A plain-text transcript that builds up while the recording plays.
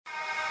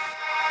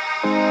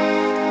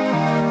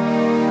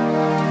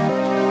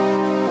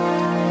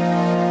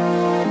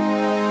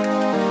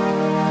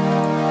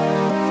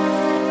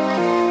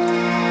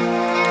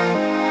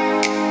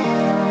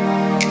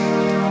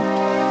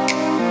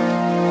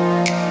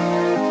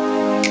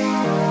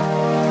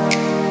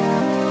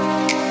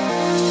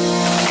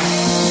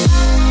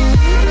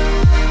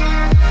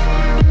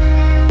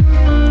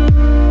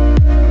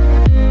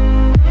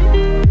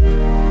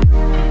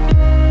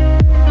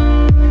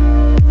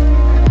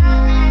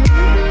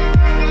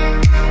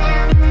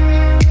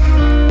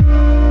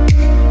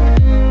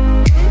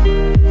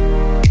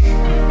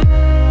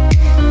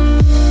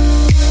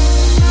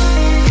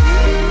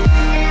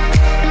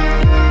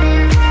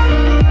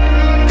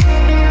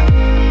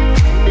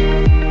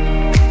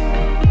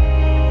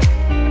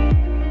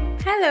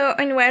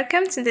and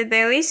welcome to the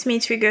Daily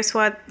Smith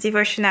Wigglesworth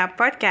Devotional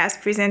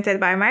podcast presented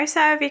by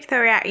myself,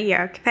 Victoria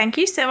Iyok. Thank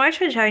you so much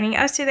for joining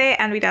us today,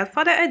 and without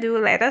further ado,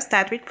 let us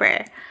start with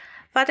prayer.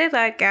 Father,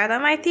 Lord God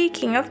Almighty,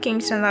 King of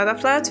Kings and Lord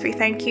of Lords, we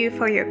thank you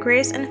for your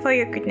grace and for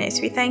your goodness.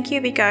 We thank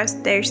you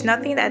because there is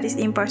nothing that is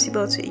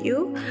impossible to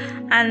you.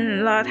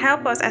 And Lord,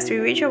 help us as we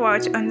read your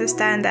word to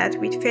understand that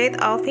with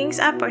faith all things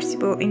are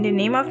possible. In the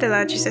name of the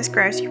Lord Jesus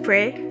Christ we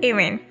pray.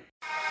 Amen.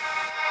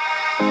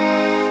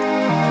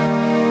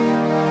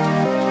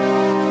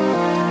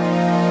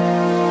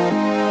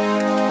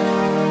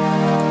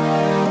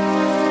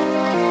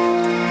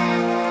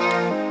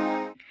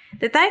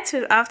 The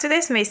title of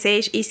today's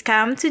message is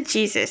Come to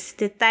Jesus.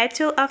 The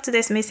title of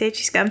today's message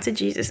is Come to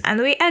Jesus.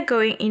 And we are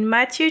going in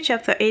Matthew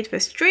chapter 8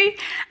 verse 3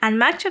 and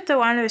Mark chapter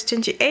 1 verse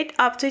 28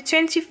 up to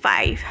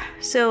 25.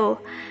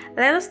 So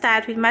let us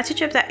start with Matthew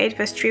chapter 8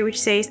 verse 3, which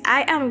says,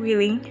 I am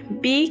willing,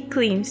 be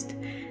cleansed.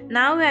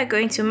 Now we are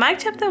going to Mark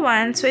chapter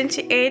 1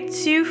 28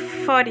 to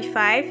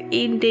 45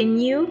 in the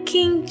New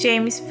King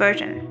James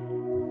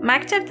Version.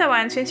 Mark chapter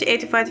 1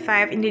 28 to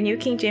 45 in the New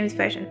King James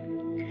Version.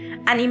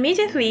 And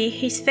immediately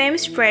his fame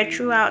spread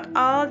throughout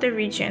all the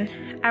region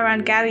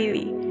around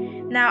Galilee.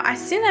 Now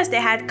as soon as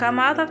they had come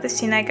out of the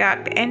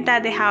synagogue, they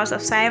entered the house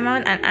of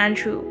Simon and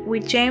Andrew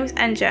with James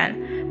and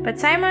John.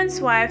 But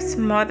Simon's wife's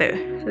mother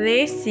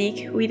lay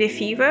sick with a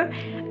fever,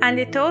 and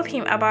they told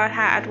him about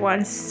her at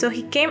once. So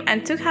he came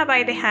and took her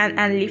by the hand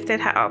and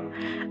lifted her up.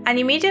 And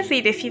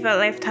immediately the fever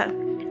left her,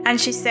 and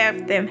she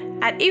served them.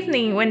 At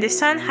evening, when the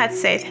sun had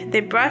set, they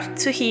brought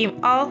to him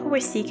all who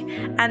were sick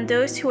and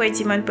those who were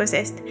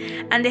demon-possessed.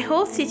 And the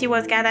whole city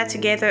was gathered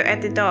together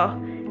at the door.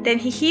 Then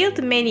he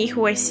healed many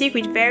who were sick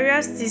with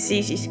various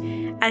diseases,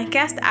 and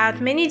cast out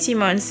many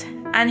demons.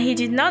 And he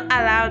did not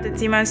allow the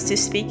demons to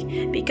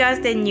speak, because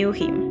they knew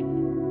him.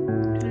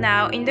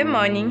 Now in the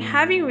morning,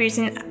 having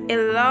risen a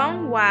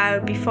long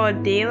while before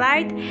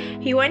daylight,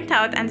 he went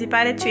out and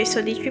departed to a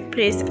solitary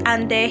place,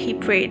 and there he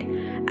prayed.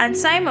 And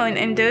Simon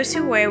and those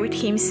who were with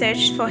him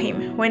searched for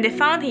him. When they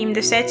found him,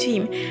 they said to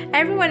him,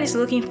 Everyone is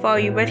looking for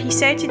you. But he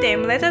said to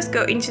them, Let us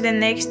go into the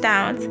next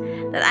towns,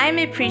 that I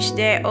may preach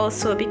there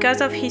also.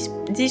 Because of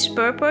this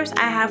purpose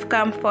I have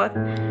come forth.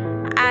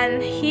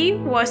 And he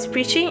was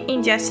preaching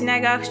in their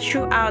synagogues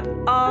throughout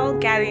all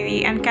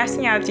Galilee, and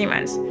casting out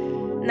demons.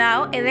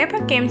 Now a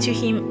leper came to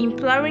him,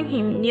 imploring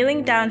him,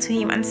 kneeling down to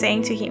him, and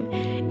saying to him,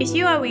 If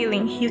you are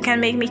willing, you can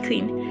make me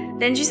clean.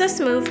 Then Jesus,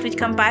 moved with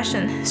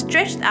compassion,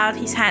 stretched out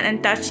his hand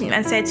and touched him,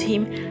 and said to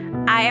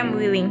him, I am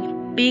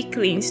willing, be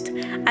cleansed.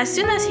 As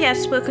soon as he had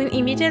spoken,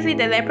 immediately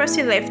the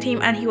leprosy left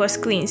him, and he was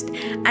cleansed.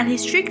 And he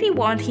strictly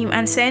warned him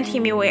and sent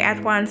him away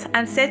at once,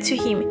 and said to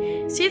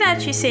him, See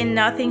that you say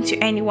nothing to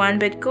anyone,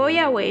 but go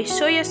your way,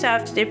 show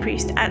yourself to the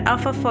priest, and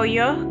offer for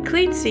your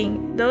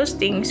cleansing those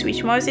things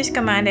which Moses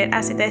commanded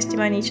as a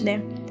testimony to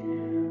them.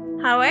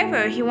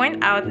 However, he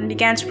went out and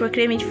began to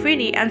proclaim it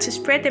freely and to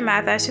spread the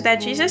matter, so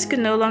that Jesus could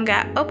no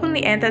longer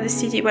openly enter the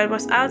city, but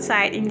was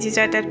outside in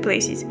deserted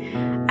places.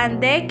 And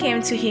there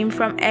came to him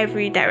from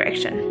every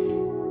direction.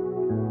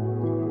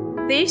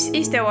 This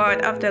is the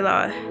word of the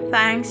Lord.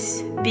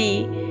 Thanks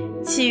be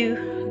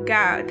to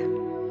God.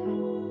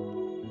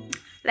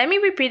 Let me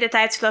repeat the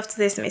title of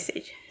today's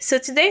message. So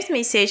today's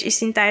message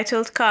is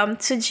entitled Come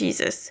to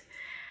Jesus.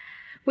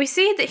 We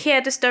see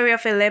here the story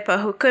of a leper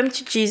who came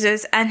to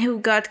Jesus and who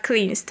got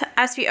cleansed.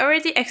 As we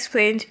already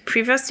explained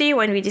previously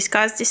when we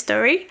discussed this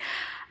story,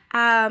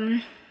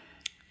 when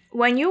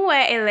you were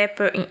a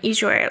leper in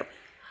Israel,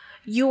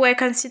 you were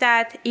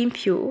considered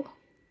impure.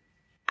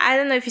 I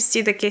don't know if it's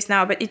still the case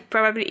now, but it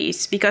probably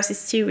is, because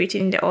it's still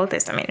written in the Old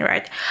Testament,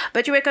 right?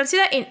 But you were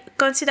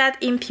considered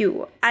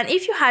impure. And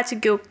if you had to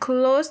go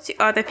close to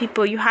other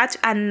people, you had to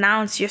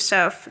announce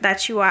yourself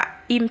that you are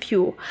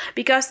impure.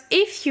 Because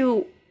if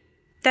you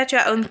that you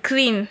are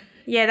unclean.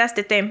 Yeah, that's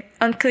the term,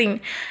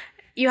 unclean.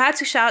 You had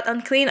to shout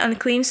unclean,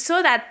 unclean,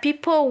 so that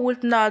people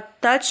would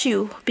not touch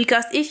you.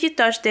 Because if you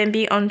touch them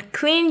being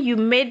unclean, you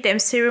made them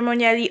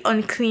ceremonially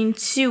unclean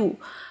too,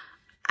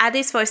 at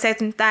least for a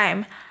certain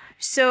time.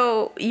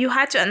 So you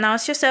had to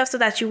announce yourself so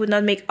that you would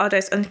not make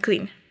others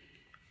unclean.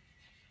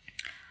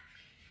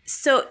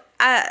 So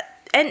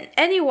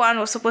anyone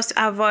was supposed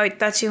to avoid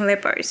touching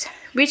lepers,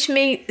 which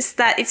means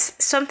that it's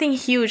something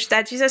huge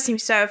that Jesus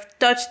himself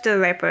touched the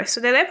leper. So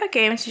the leper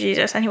came to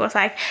Jesus and he was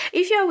like,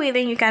 If you are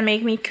willing, you can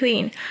make me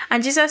clean.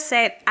 And Jesus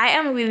said, I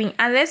am willing.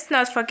 And let's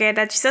not forget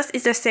that Jesus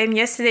is the same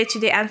yesterday,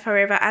 today, and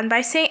forever. And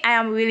by saying I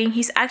am willing,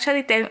 he's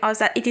actually telling us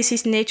that it is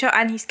his nature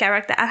and his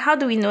character. And how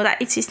do we know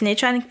that it's his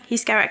nature and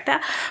his character?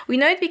 We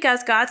know it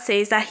because God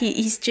says that he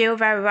is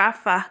Jehovah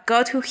Rapha,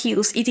 God who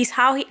heals. It is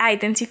how he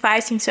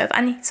identifies himself,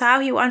 and it's how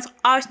he wants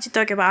us to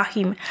talk about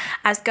him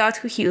as God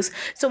who heals.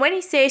 So when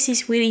he says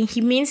he's willing,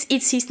 he means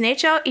it's his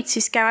nature, it's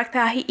his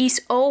character. He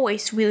is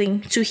always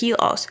willing to heal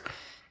us.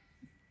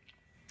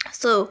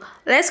 So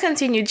let's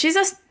continue.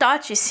 Jesus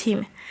touches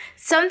him,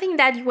 something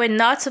that you were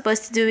not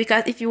supposed to do,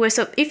 because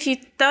if you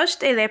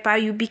touched a leper,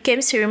 you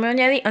became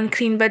ceremonially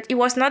unclean. But it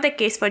was not the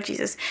case for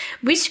Jesus,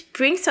 which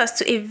brings us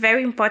to a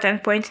very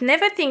important point.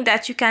 Never think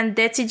that you can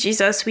dirty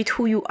Jesus with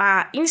who you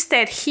are.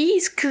 Instead, he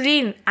is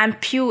clean and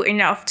pure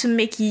enough to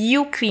make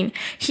you clean.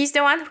 He's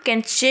the one who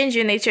can change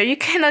your nature. You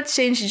cannot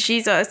change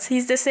Jesus.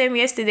 He's the same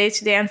yesterday,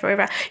 today, and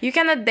forever. You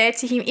cannot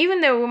dirty him.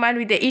 Even the woman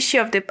with the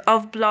issue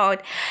of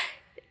blood,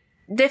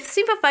 the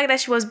simple fact that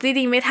she was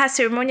bleeding made her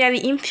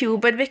ceremonially impure,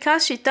 but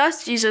because she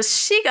touched Jesus,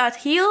 she got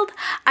healed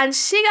and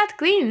she got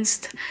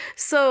cleansed.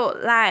 So,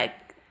 like,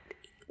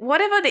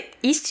 whatever the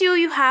issue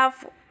you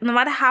have, no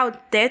matter how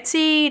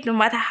dirty, no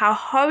matter how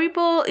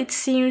horrible it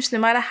seems, no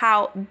matter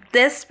how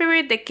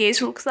desperate the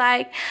case looks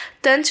like,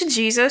 turn to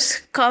Jesus,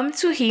 come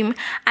to him,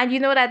 and you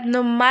know that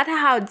no matter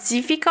how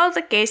difficult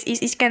the case is,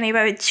 it can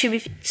never be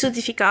too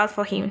difficult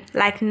for him.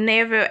 Like,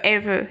 never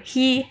ever.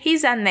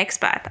 He's an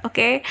expert,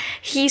 okay?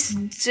 He's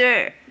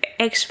the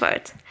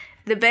expert,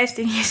 the best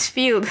in his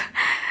field,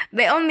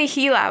 the only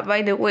healer,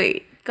 by the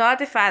way. God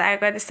the Father,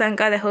 God the Son,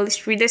 God the Holy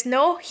Spirit. There's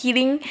no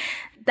healing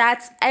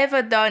that's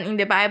ever done in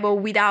the Bible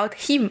without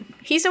him.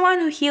 He's the one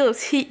who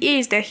heals. He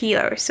is the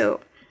healer. So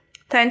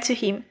turn to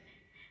him.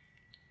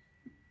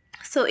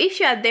 So if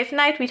you are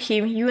definite with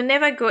him, you will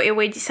never go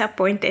away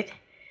disappointed.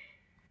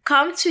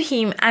 Come to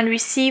him and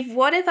receive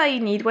whatever you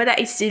need, whether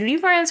it's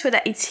deliverance,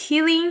 whether it's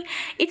healing.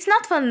 It's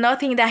not for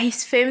nothing that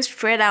his fame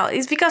spread out.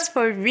 It's because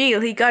for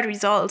real, he got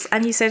results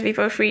and he set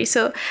people free.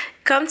 So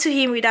come to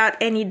him without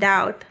any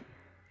doubt.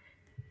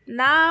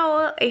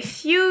 Now, a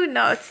few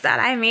notes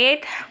that I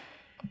made.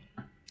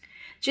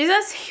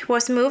 Jesus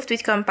was moved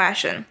with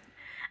compassion,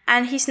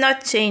 and he's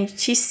not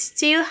changed. He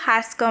still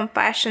has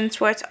compassion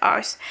towards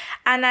us.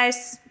 And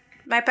as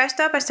my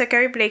pastor, Pastor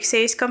Kerry Blake,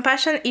 says,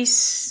 compassion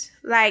is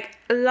like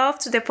love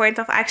to the point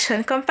of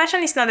action.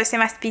 Compassion is not the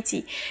same as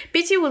pity.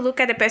 Pity will look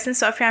at the person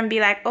suffering and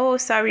be like, oh,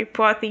 sorry,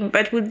 poor thing,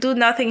 but will do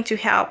nothing to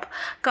help.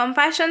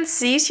 Compassion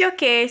sees your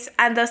case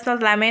and does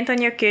not lament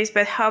on your case,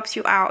 but helps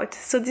you out.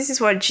 So this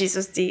is what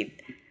Jesus did.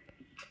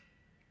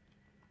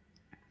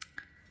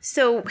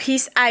 So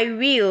his I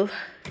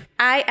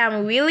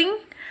am willing.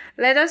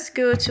 Let us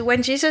go to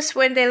when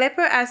the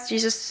leper asked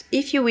Jesus,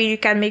 if you will, you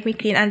can make me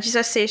clean. And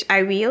Jesus says,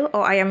 I will,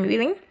 or I am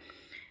willing.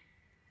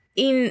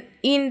 In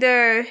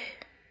the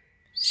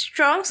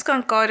Strong's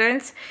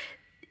Concordance,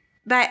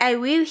 by I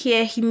will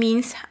here, he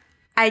means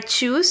I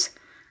choose,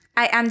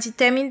 I am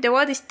determined. The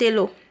word is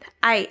telo.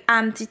 I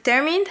am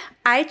determined,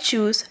 I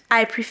choose,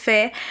 I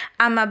prefer,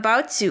 I'm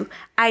about to,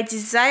 I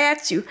desire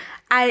to,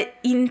 I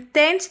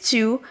intend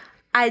to,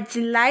 I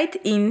delight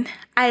in,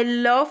 I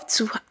love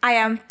to, I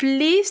am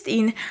pleased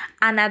in,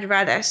 and I'd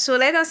rather. So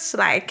let us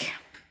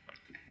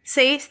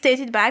state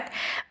it back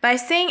by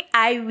saying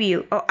I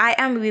will or I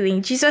am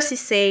willing. Jesus is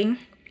saying,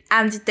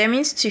 I'm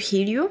determined to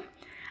heal you.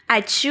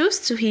 I choose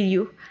to heal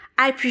you.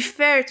 I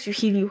prefer to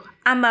heal you.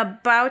 I'm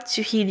about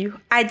to heal you.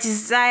 I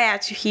desire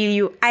to heal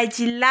you. I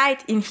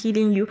delight in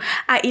healing you.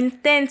 I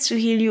intend to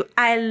heal you.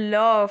 I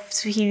love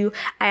to heal you.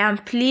 I am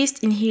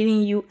pleased in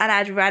healing you, and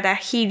I'd rather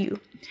heal you.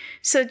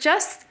 So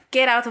just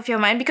get out of your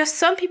mind, because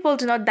some people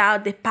do not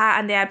doubt the power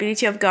and the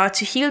ability of God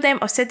to heal them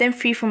or set them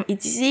free from a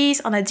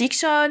disease, an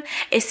addiction,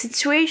 a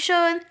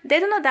situation. They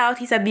do not doubt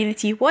his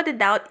ability. What they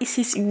doubt is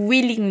his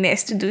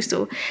willingness to do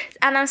so.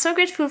 And I'm so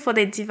grateful for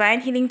the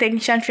Divine Healing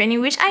Technician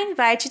training, which I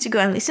invite you to go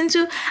and listen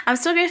to. I'm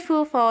so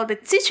grateful for the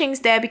teachings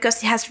there,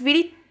 because it has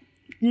really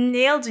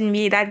nailed in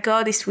me that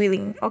God is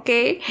willing,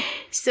 okay?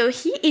 So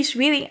he is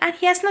willing, and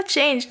he has not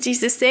changed. He's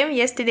the same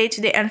yesterday,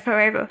 today, and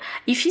forever.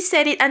 If he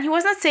said it, and he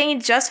was not saying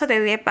it just for the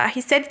leper, he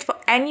said it for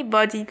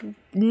anybody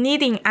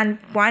needing and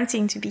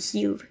wanting to be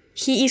healed.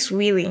 He is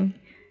willing.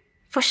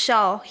 For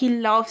sure, he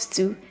loves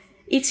to.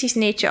 It's his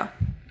nature.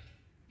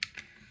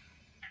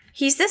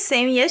 He's the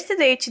same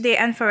yesterday, today,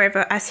 and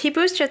forever, as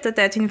Hebrews chapter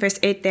 13 verse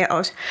 8 tells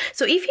us.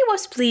 So if he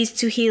was pleased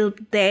to heal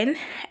then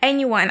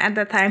anyone at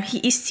that time, he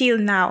is still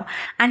now,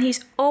 and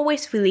he's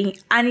always willing,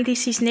 and it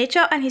is his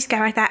nature and his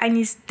character, and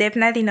he's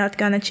definitely not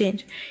gonna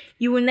change.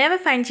 You will never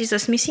find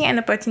Jesus missing an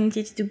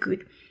opportunity to do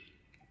good.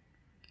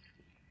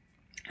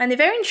 And the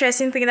very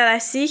interesting thing that I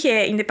see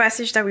here in the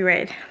passage that we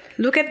read,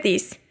 look at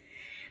this.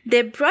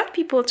 They brought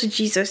people to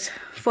Jesus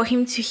for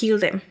him to heal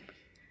them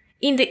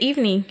in the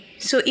evening.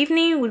 So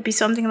evening would be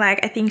something like,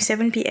 I think,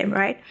 7 p.m.,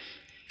 right?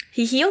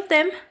 He healed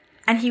them,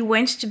 and he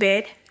went to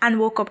bed and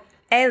woke up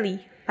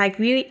early, like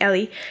really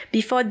early,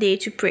 before day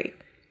to pray.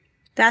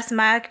 That's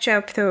Mark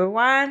chapter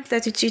 1,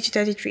 32 to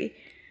 33.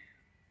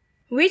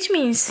 Which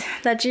means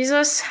that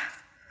Jesus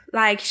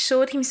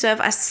showed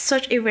himself as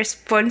such a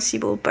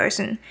responsible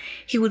person.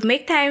 He would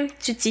make time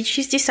to teach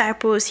his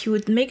disciples. He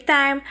would make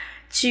time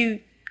to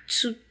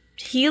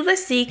heal the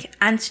sick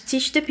and to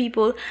teach the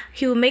people.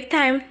 He would make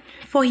time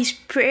for his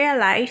prayer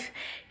life.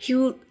 He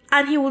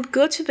would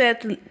go to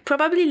bed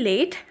probably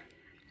late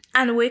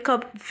and wake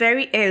up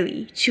very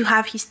early to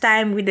have his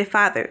time with the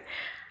Father.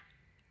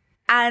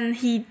 And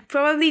he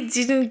probably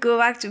didn't go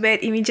back to bed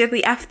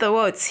immediately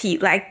afterwards. He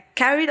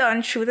carried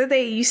on through the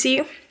day, you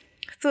see.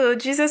 So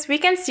Jesus, we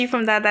can see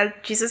from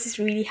that Jesus is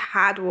really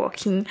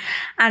hardworking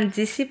and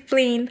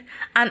disciplined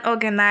and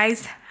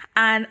organized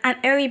and an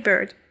early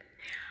bird.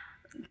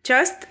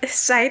 Just a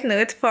side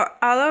note for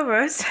all of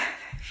us,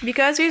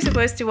 because we're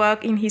supposed to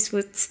walk in his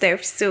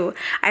footsteps. So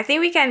I think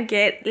we can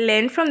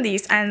learn from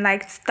this and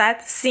like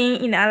start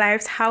seeing in our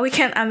lives how we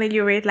can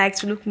ameliorate, like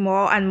to look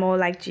more and more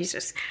like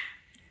Jesus.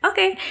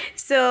 Okay,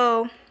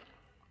 so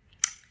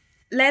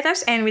let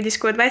us end with this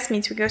quote by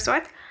Smith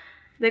Wigglesworth.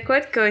 The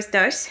quote goes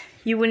thus: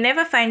 "You will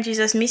never find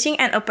Jesus missing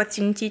an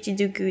opportunity to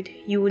do good.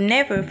 You will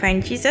never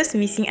find Jesus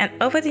missing an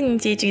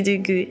opportunity to do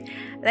good."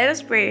 Let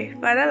us pray.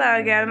 Father,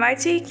 Lord God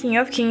Almighty, King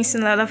of Kings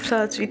and Lord of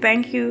Lords, we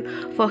thank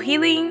you for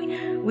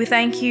healing. We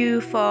thank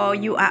you for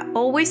you are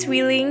always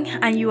willing,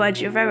 and you are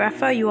Jehovah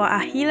Rapha, you are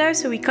a healer.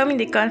 So we come in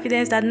the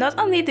confidence that not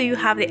only do you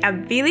have the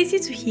ability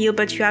to heal,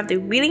 but you have the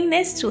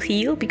willingness to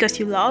heal because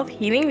you love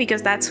healing,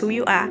 because that's who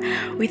you are.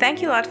 We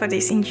thank you, Lord, for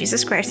this in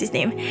Jesus Christ's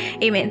name.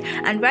 Amen.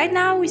 And right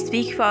now we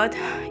speak forth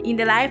in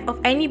the life of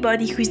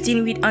anybody who is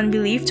dealing with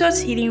unbelief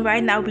towards healing.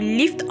 Right now we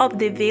lift up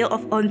the veil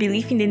of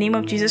unbelief in the name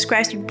of Jesus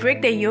Christ. We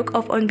break the yoke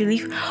of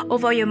unbelief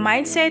over your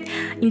mindset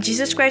in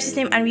Jesus Christ's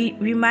name, and we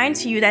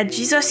remind you that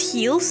Jesus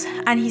heals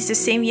and he's the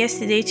same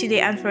yesterday,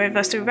 today, and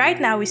forever. So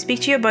right now we speak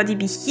to your body,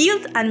 be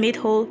healed and made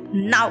whole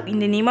now in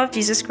the name of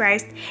Jesus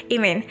Christ.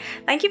 Amen.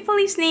 Thank you for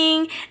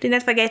listening. Do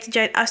not forget to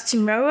join us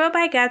tomorrow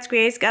by God's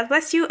grace. God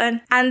bless you,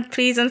 and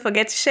please don't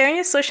forget to share on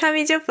your social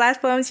media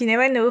platforms. You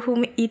never know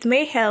whom it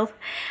may help.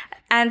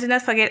 And do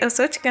not forget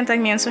also to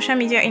contact me on social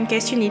media in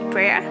case you need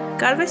prayer.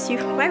 God bless you.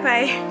 Bye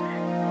bye.